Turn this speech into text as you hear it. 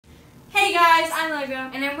Hey guys, I'm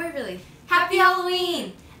Allegra. And I'm Waverly. Happy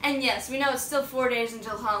Halloween! And yes, we know it's still 4 days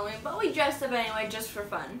until Halloween, but we dressed up anyway just for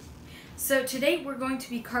fun. So today we're going to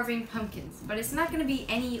be carving pumpkins, but it's not going to be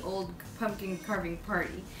any old pumpkin carving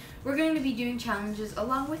party. We're going to be doing challenges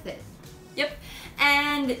along with it. Yep,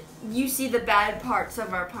 and you see the bad parts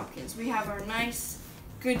of our pumpkins. We have our nice,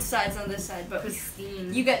 good sides on this side, but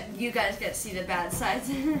Pristine. you guys get to see the bad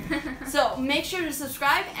sides. So make sure to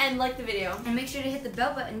subscribe and like the video. And make sure to hit the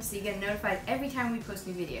bell button so you get notified every time we post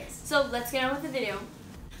new videos. So let's get on with the video.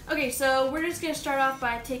 Okay, so we're just going to start off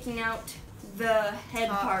by taking out the head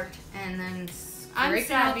part. And then I'm scraping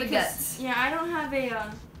sad out the because, guts. yeah, I don't have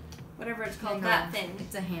a, whatever it's called, Handle. that thing.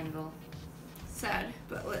 It's a handle. Sad,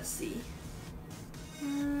 but let's see.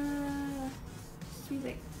 It's be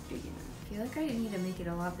like big enough. I feel like I need to make it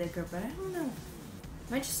a lot bigger, but I don't know.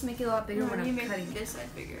 Might just make it a lot bigger when I'm cutting this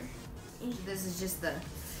side bigger. This is just the...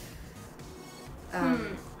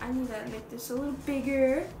 I need to make this a little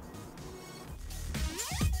bigger.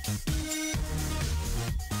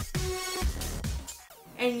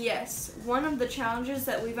 And yes, one of the challenges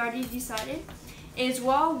that we've already decided is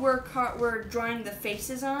while we're drawing the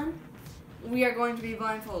faces on, we are going to be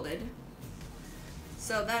blindfolded.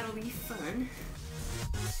 So that'll be fun.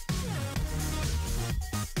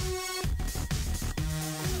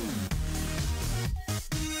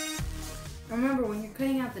 Remember, when you're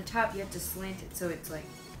cutting out the top, you have to slant it so it's like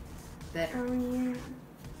better. Oh yeah.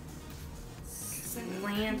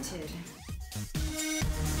 Slanted.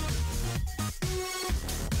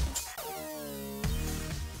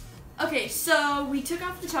 Okay, so we took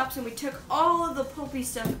off the tops and we took all of the pulpy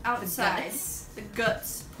stuff outside. The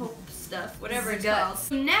guts, pulp stuff, whatever it's called.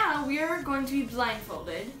 Now we are going to be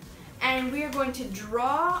blindfolded and we are going to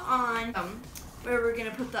draw on where we're going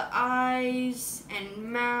to put the eyes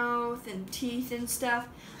and mouth and teeth and stuff,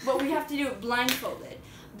 but we have to do it blindfolded.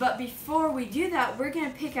 But before we do that, we're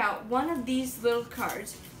going to pick out one of these little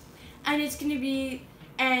cards and it's going to be,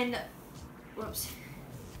 and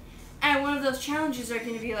one of those challenges are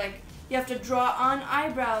going to be like, you have to draw on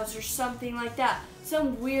eyebrows or something like that.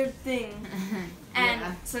 Some weird thing.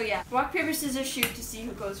 And so yeah, rock, paper, scissors, shoot to see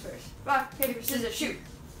who goes first. Rock, paper, scissors, shoot.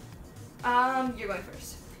 You're going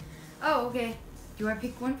first. Oh, okay. Do you want to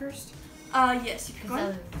pick one first? Yes, you pick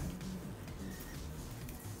one.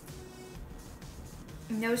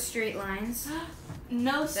 No straight lines.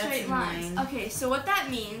 No straight lines. Mine. Okay, so what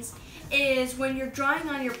that means is when you're drawing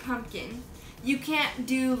on your pumpkin, you can't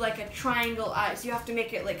do like a triangle eyes. You have to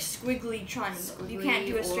make it like squiggly triangle. You can't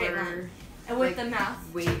do a straight line. And with the mouth.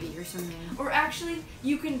 Wavy or something. Or actually,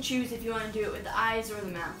 you can choose if you want to do it with the eyes or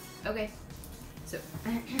the mouth. Okay. So,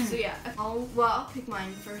 so yeah. I'll pick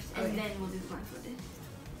mine first, and then we'll do the blindfolded.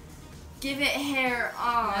 Give it hair.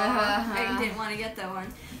 I didn't want to get that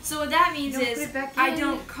one. So what that means is I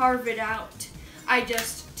don't carve it out. I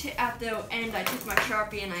just, at the end, I take my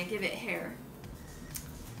Sharpie and I give it hair.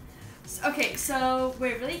 Okay, so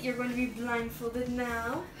Waverly, you're going to be blindfolded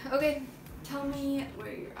now. Okay. Tell me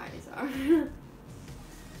where your eyes are.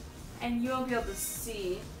 And you won't be able to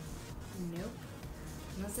see. Nope.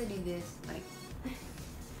 Unless I do this, like.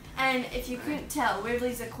 And if you couldn't tell,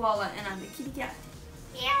 Waverly's a koala and I'm a kitty cat.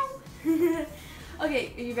 Meow.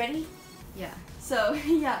 Okay, are you ready? Yeah. So,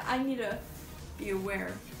 yeah, I need to be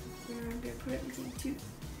aware where I'm going to put everything too.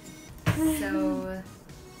 So,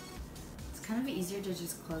 it's kind of easier to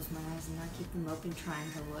just close my eyes and not keep them open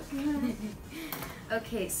trying to look.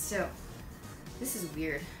 Okay, so, this is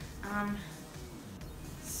weird.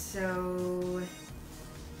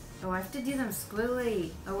 Oh, I have to do them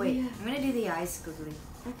squiggly. Oh, wait, yeah. I'm going to do the eyes squiggly.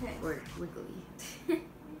 Okay. Or wiggly.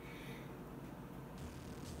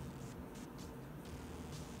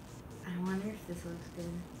 I wonder if this looks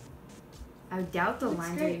good. I doubt the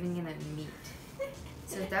lines are even going to meet.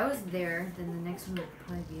 So if that was there, then the next one would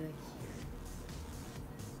probably be like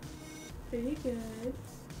here. Pretty good.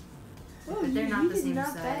 But they're not the same not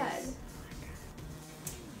size. Bad.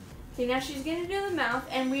 Okay, now she's gonna do the mouth,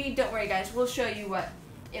 and don't worry, guys. We'll show you what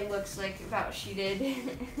it looks like about what she did.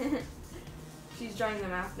 She's drawing the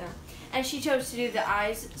mouth now, and she chose to do the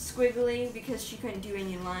eyes squiggly because she couldn't do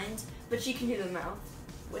any lines, but she can do the mouth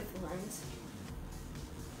with lines.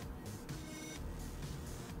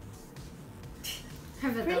 I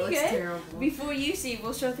bet Pretty that looks good. terrible. Before you see,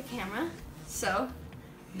 we'll show the camera. So,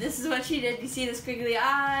 this is what she did. You see the squiggly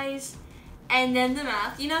eyes, and then the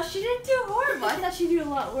mouth. You know, she didn't do horrible. I thought she'd do a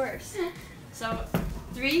lot worse. So,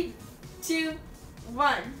 3, 2,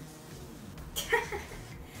 1.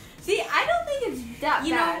 See, I don't think it's that bad.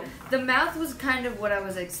 You know, the mouth was kind of what I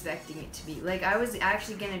was expecting it to be. Like, I was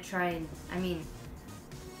actually going to try and,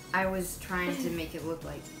 I was trying to make it look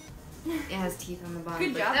like It has teeth on the bottom.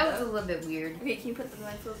 Good but job, that was though. a little bit weird. Okay, can you put the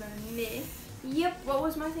blindfold on me? Yep, what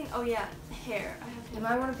was my thing? Oh yeah, hair. I have to. You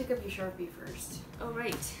might want to pick up your Sharpie first. Oh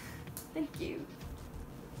right. Thank you.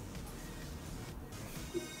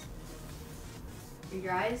 Are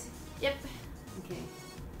your eyes? Yep. Okay.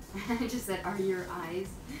 I just said, are your eyes?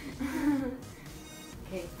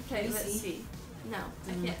 Okay. Okay, You let's see. No,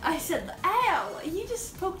 I Mm. can't. I said, ow! You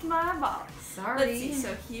just poked my eyeball. Sorry. Let's see.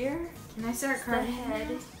 So here, Can I start the carving?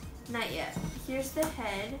 head. Not yet. Here's the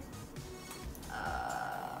head.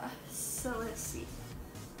 So let's see.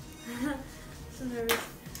 So nervous.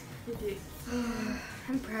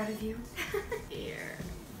 I'm proud of you. Here,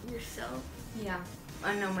 yourself, Yeah.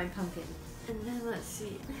 I know my pumpkin. and then let's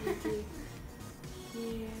see. We do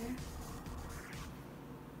here.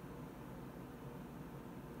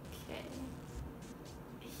 Okay.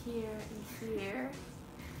 Here and here.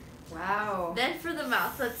 Wow. Then for the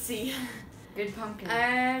mouth, let's see. Good pumpkin.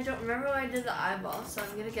 I don't remember when I did the eyeball, so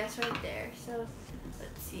I'm gonna guess right there. So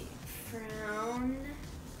let's see. Frown.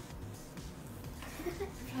 I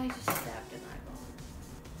probably just stabbed an eyeball.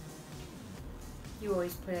 You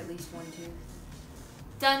always put at least one tooth.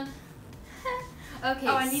 Done. Okay.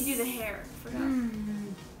 Oh, I need to do the hair. Forgot.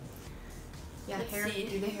 Yeah, Let's hair. see.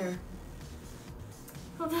 Do the hair.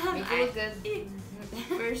 Hold on. Make it look good.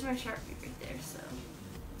 Where's my Sharpie right there? So.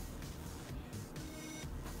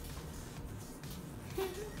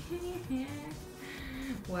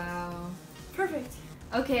 Wow. Perfect.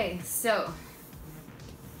 Okay, so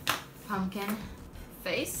pumpkin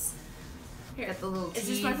face. Here. Got the little teeth. Is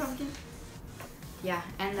this my pumpkin? Yeah,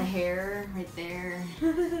 and the hair right there.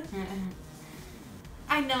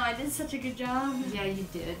 I know, I did such a good job. Yeah, you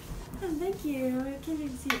did. Oh, thank you. I can't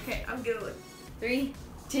even see. Okay, I'm gonna look. 3,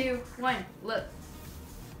 2, 1. Look.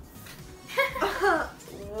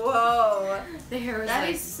 Whoa. The hair was That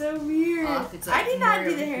like is so weird. off. It's I like did not more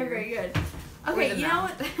do the over hair here. very good. Or Okay, the you know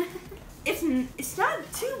mouth. what? It's not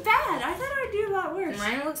too bad. I thought I would do a lot worse.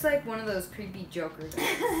 Mine looks like one of those creepy jokers.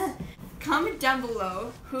 Comment down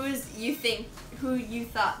below who you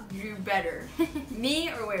thought drew better, me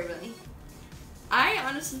or Waverly. I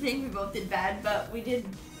honestly think we both did bad, but we did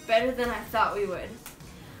better than I thought we would.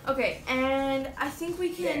 Okay, and I think we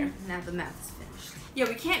can. There. Now the mouth is finished. Yeah,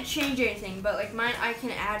 we can't change anything, but like mine, I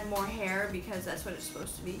can add more hair because that's what it's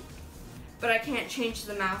supposed to be. But I can't change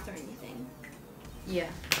the mouth or anything. Yeah.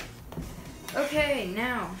 Okay,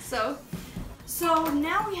 now. So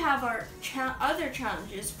now we have our other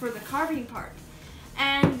challenges for the carving part.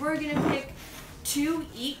 And we're gonna pick 2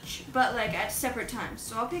 each, but like at separate times.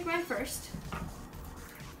 So I'll pick mine first.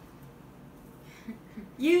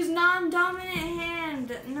 Use non-dominant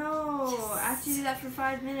hand. No, Yes. I have to do that for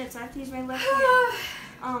 5 minutes. I have to use my left hand.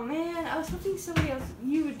 Oh man, I was hoping somebody else,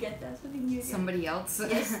 you would get that. I was hoping you would get Somebody else.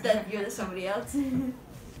 that. Yes, that you're the somebody else.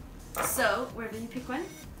 So, where do you pick one?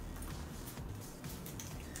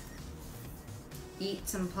 Eat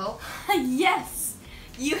some pulp. Yes!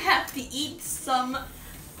 You have to eat some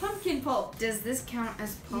pumpkin pulp. Does this count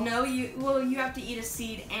as pulp? No, you have to eat a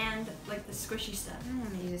seed and like the squishy stuff. I don't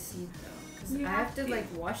want to eat a seed though, because You I have have to to. like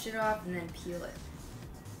wash it off and then peel it.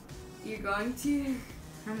 You're going to.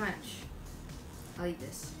 How much? I'll eat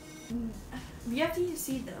this. You have to eat a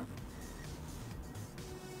seed though.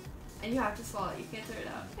 And you have to swallow it. You can't throw it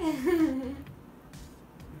out.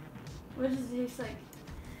 What does it taste like?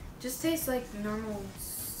 Just tastes like normal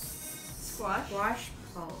Squash? squash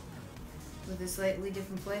pulp with a slightly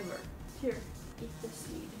different flavor. Here, eat the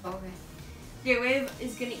seed. Okay. Okay, Wave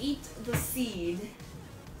is gonna eat the seed.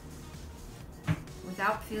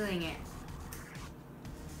 Without feeling it.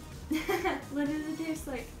 What does it taste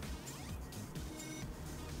like?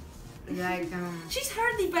 Like She's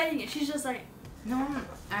hardly biting it. She's just like no,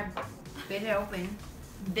 I bit it open.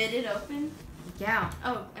 bit it open. Yeah.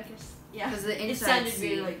 Oh, I guess yeah. 'Cause the it inside sounded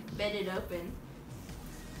seed. really like bit it open.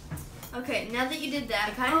 Okay, now that you did that,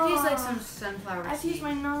 It kind of tastes like some sunflower I have to seed. use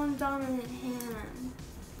my non-dominant hand.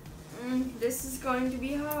 This is going to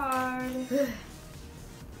be hard.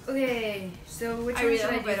 Okay, so which I one really should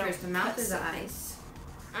I hope do I don't first? The mouth cut or the something. eyes?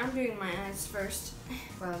 I'm doing my eyes first.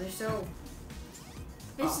 Wow, they're so.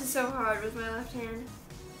 This is so hard with my left hand.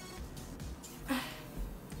 I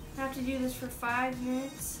have to do this for 5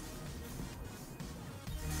 minutes.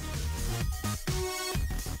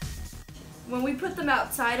 When we put them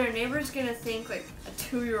outside, our neighbor's gonna think like a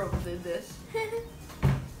 2-year-old did this.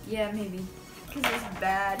 Yeah, maybe. Because it's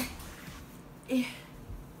bad. It's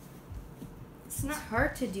It's not.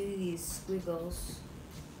 hard to do these squiggles.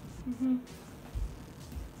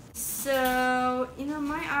 So, you know,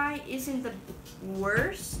 my eye isn't the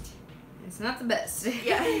worst. It's not the best.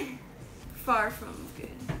 Yeah. Far from good.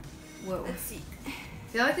 Whoa. Let's see.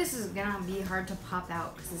 feel like this is gonna be hard to pop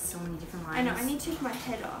out because there's so many different lines. I know, I need to take my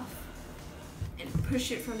head off and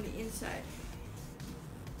push it from the inside.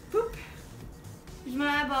 Boop. Here's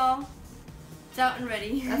my eyeball. It's out and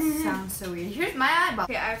ready. That sounds so weird. Here's my eyeball.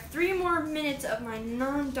 Okay, I have 3 more minutes of my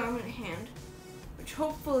non-dominant hand, which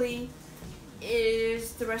hopefully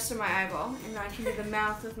is the rest of my eyeball, and I can do the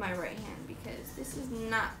mouth with my right hand because this is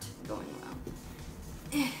not going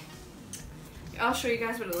well. I'll show you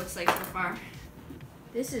guys what it looks like so far.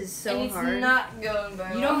 This is so and it's hard. not going very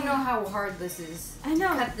well. You don't know how hard this is. I know.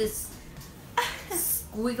 Cut this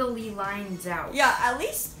squiggly lines out. Yeah, at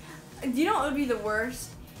least, do you know what would be the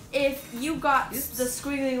worst? If you got Oops. the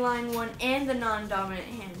squiggly line one and the non-dominant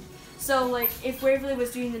hand. So, like, if Waverly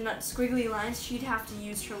was doing the squiggly lines, she'd have to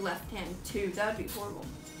use her left hand, too. That would be horrible.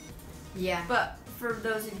 Yeah. But for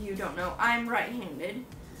those of you who don't know, I'm right-handed.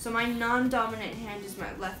 So my non-dominant hand is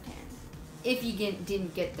my left hand. If you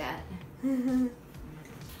didn't get that. And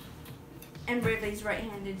Waverly's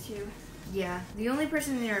right-handed, too. Yeah. The only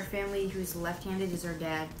person in our family who's left-handed is our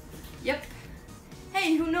dad. Yep.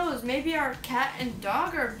 Hey, who knows? Maybe our cat and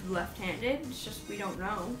dog are left-handed. It's just we don't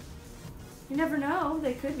know. You never know.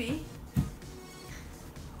 They could be.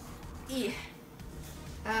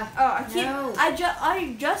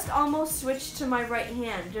 I just almost switched to my right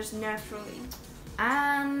hand, just naturally.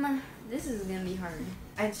 This is gonna be hard.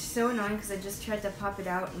 It's so annoying because I just tried to pop it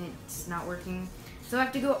out and it's not working. So I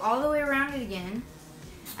have to go all the way around it again.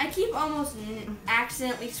 I keep almost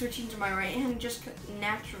accidentally switching to my right hand just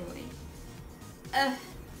naturally. And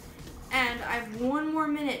I have 1 more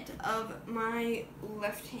minute of my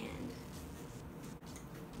left hand.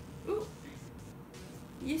 Ooh.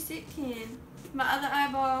 Yes, it can. My other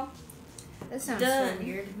eyeball. That sounds Done. so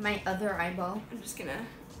weird. My other eyeball. I'm just gonna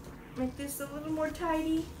make this a little more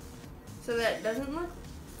tidy so that it doesn't look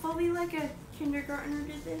fully like a kindergartner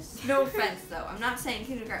did this. No offense, though. I'm not saying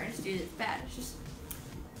kindergartners do this bad. It's just,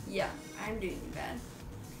 yeah, I'm doing it bad.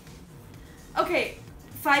 Okay,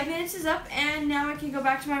 5 minutes is up, and now I can go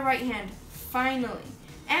back to my right hand. Finally.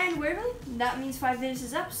 And Waverly, that means 5 minutes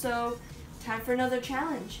is up, so time for another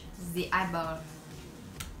challenge. This is the eyeball.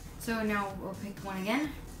 So now we'll pick one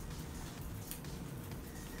again.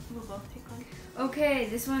 We'll both pick one. Okay,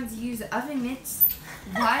 this one's use oven mitts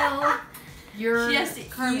while you're She has to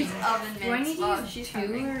carving. use oven mitts Do I need to while use she's 2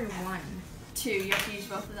 carving. or 1? 2, you have to use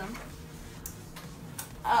both of them.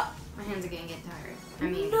 My hands are gonna get tired. I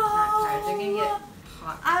mean, No! not tired. They're gonna get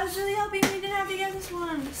hot. I was really hoping we didn't have to get this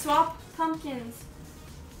one. Swap pumpkins.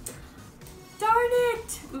 Darn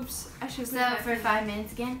it! Oops, I should So have for 5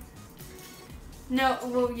 minutes again? No,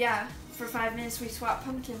 well, yeah. For 5 minutes we swap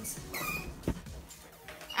pumpkins.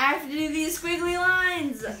 I have to do these squiggly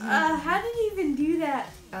lines. How did you even do that?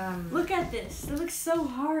 Look at this. It looks so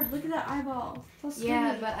hard. Look at that eyeball. So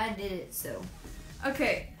Yeah, but I did it, so.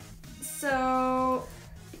 Okay, so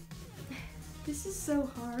this is so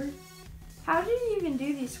hard. How did you even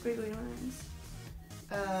do these squiggly lines?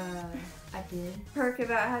 I did. Perk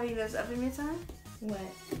about having those oven mitts on? What?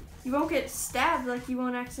 You won't get stabbed, like you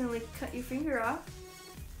won't accidentally cut your finger off.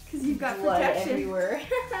 Because you've got Blood protection. everywhere.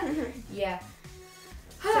 Yeah.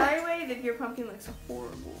 Sorry, Wave, if your pumpkin looks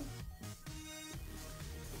horrible.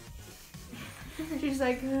 She's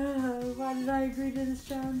like, why did I agree to this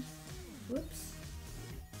challenge? Whoops.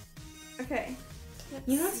 Okay.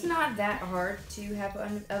 You know it's not that hard to have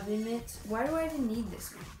oven mitts. Why do I even need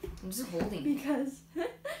this one? I'm just holding it. Because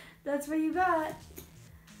that's what you got.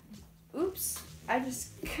 Oops. I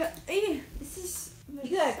just cut. This is.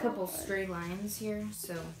 You got a so couple hard. stray lines here,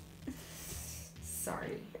 so.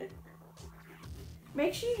 Sorry.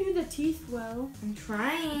 Make sure you do the teeth well. I'm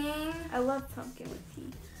trying. I love pumpkin with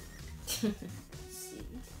teeth. See.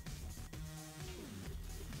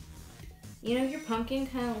 You know, your pumpkin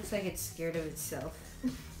kind of looks like it's scared of itself.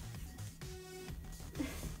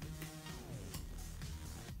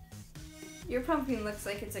 Your pumpkin looks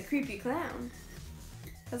like it's a creepy clown.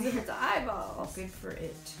 Because of its eyeballs. Good for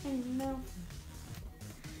it. I know.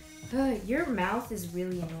 Your mouth is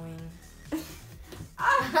really annoying.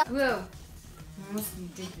 Ah! Whoa.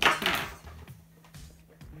 Almost did the teeth.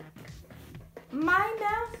 My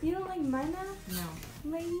mouth? You don't like my mouth, No,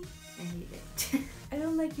 lady? I hate it. I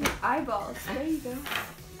don't like your eyeballs. There you go.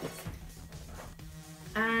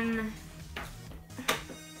 I'm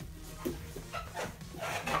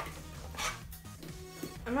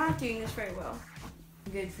not doing this very well.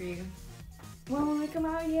 Good for you. Won't make them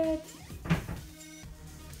out yet. I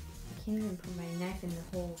can't even put my knife in the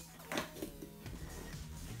hole.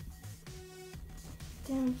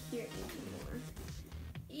 Down here even more.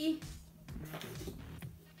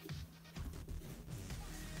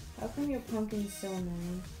 How come your pumpkin's so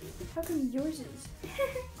annoying? How come yours is?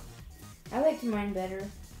 I liked mine better.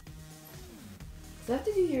 So you have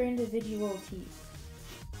to do your individual teeth.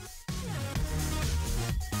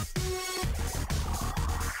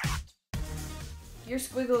 Your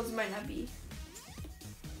squiggles might not be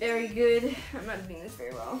very good. I'm not doing this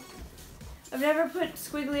very well. I've never put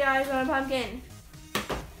squiggly eyes on a pumpkin.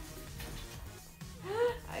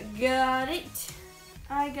 I got it.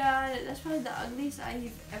 I got it. That's probably the ugliest eye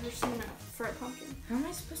you've ever seen for a pumpkin. How am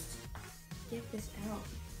I supposed to get this out?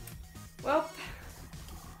 Well,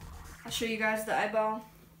 I'll show you guys the eyeball.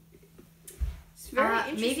 It's very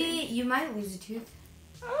interesting. Maybe you might lose a tooth.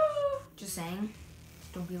 Oh. Just saying.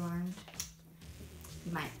 Don't be alarmed.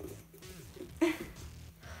 You might.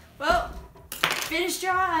 Well, finished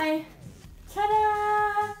your eye.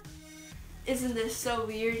 Ta-da! Isn't this so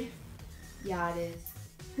weird? Yeah, it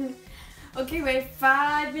is. Okay, wait.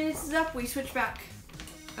 5 minutes is up. We switch back.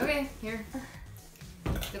 Okay, here.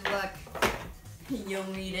 Good luck. You'll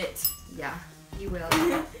need it. Yeah, you will.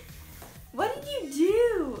 What did you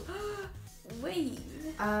do? Wait.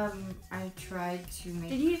 I tried to make.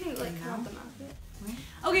 Did you even like cut them out yet?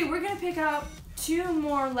 Okay, we're gonna pick out 2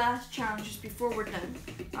 more last challenges before we're done.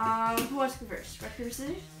 Who wants to go first? Rock, paper,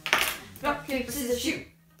 scissors? Rock, paper, scissors, shoot.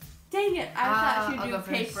 Dang it! I thought she'd do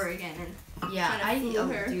paper again. And yeah, I do. I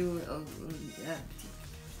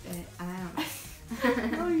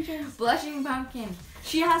don't know. Oh, you trying to... Blushing pumpkin.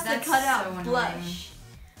 She has to cut out so blush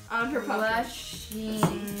on her pumpkin.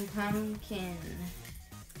 Blushing pumpkin.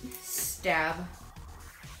 Stab.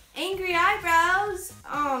 Angry eyebrows.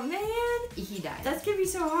 Oh man. He died. That's gonna be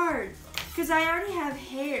so hard because I already have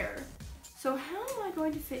hair. So how am I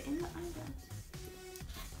going to fit in the eyebrows?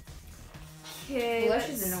 Okay. Blush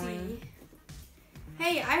is annoying. See.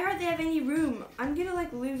 Hey, I hardly have any room. I'm gonna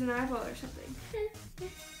like lose an eyeball or something.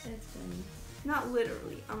 That's funny. Not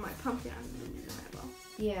literally on my pumpkin. I'm gonna lose an eyeball.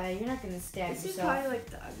 Yeah, you're not gonna stab This yourself. is probably like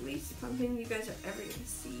the ugliest pumpkin you guys are ever gonna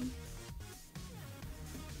see.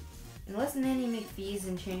 Unless Nanny McPhee's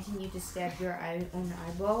enchanting you to stab your own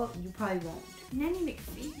eyeball, you probably won't. Nanny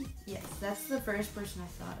McPhee? Yes, that's the first person I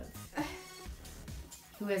thought of.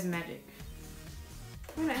 Who has magic?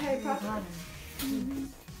 Why not Harry Potter?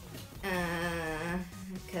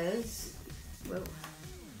 Because... Whoa.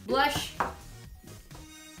 Blush!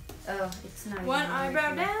 Oh, it's not One even eyebrow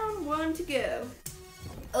right down, 1 to go.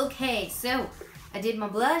 Okay, so I did my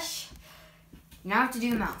blush. Now I have to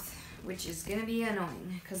do the mouth, which is gonna be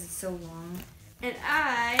annoying because it's so long. And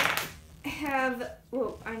I have,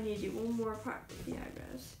 whoa, I need to do one more part with the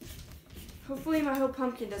eyebrows. Hopefully my whole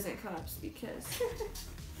pumpkin doesn't collapse because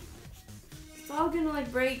it's all gonna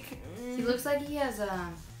like break. He looks like he has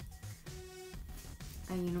a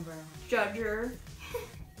unibrow. Judger.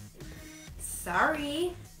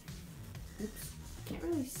 Sorry. Oops. Can't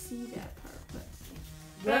really see that part, but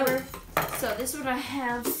whatever. So this is what I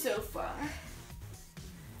have so far.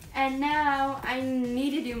 And now I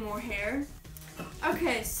need to do more hair.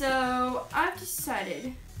 Okay, so I've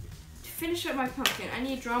decided to finish up my pumpkin. I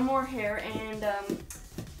need to draw more hair, and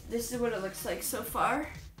this is what it looks like so far.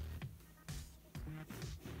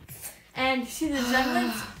 And see the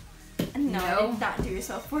resemblance? No, I did not do your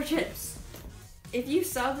self-portraits. If you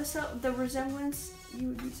saw the resemblance, you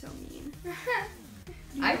would be so mean.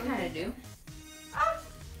 I kind of do.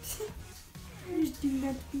 Just do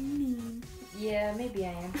not be mean. Yeah, maybe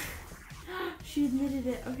I am. She admitted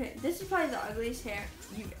it. Okay, this is probably the ugliest hair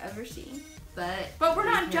you've ever seen. But we're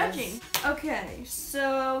not judging. Okay,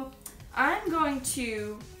 so I'm going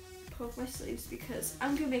to poke my sleeves because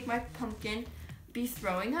I'm going to make my pumpkin be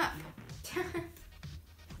throwing up.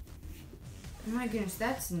 Oh my goodness,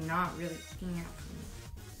 that's not really picking out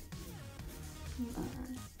for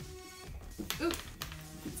me. Oop.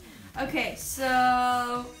 Okay,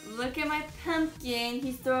 so look at my pumpkin.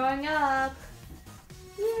 He's throwing up.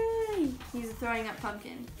 Yay! He's a throwing up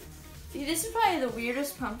pumpkin. See, this is probably the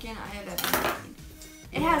weirdest pumpkin I have ever made.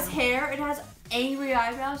 It has hair. It has angry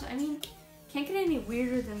eyebrows. I mean, can't get any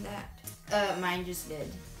weirder than that. Mine just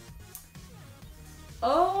did.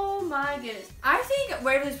 Oh my goodness. I think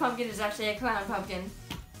Waverly's pumpkin is actually a clown pumpkin.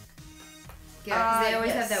 Yeah, because they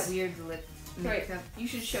always yes. have that weird lip makeup. Right. You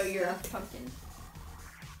should show your pumpkin.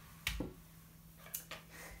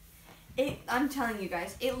 I'm telling you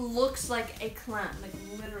guys, it looks like a clown, like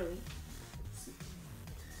literally.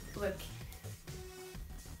 Look.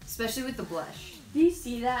 Especially with the blush. Do you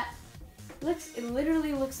see that? It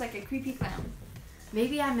literally looks like a creepy clown.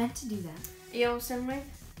 Maybe I meant to do that. You know what I'm saying?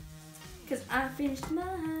 Because I finished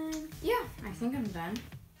mine. Yeah, I think I'm done.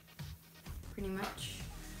 Pretty much.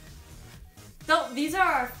 these are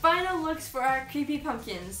our final looks for our creepy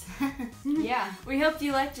pumpkins. Yeah. We hope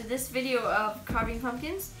you liked this video of carving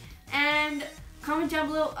pumpkins, and comment down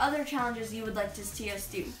below other challenges you would like to see us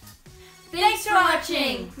do. Thanks for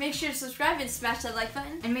watching! Make sure to subscribe and smash that like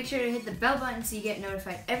button. And make sure to hit the bell button so you get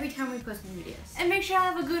notified every time we post new videos. And make sure to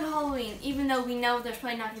have a good Halloween, even though we know there's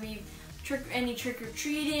probably not going to be any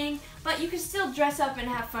trick-or-treating, but you can still dress up and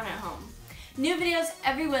have fun at home. New videos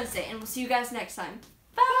every Wednesday, and we'll see you guys next time.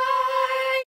 Bye!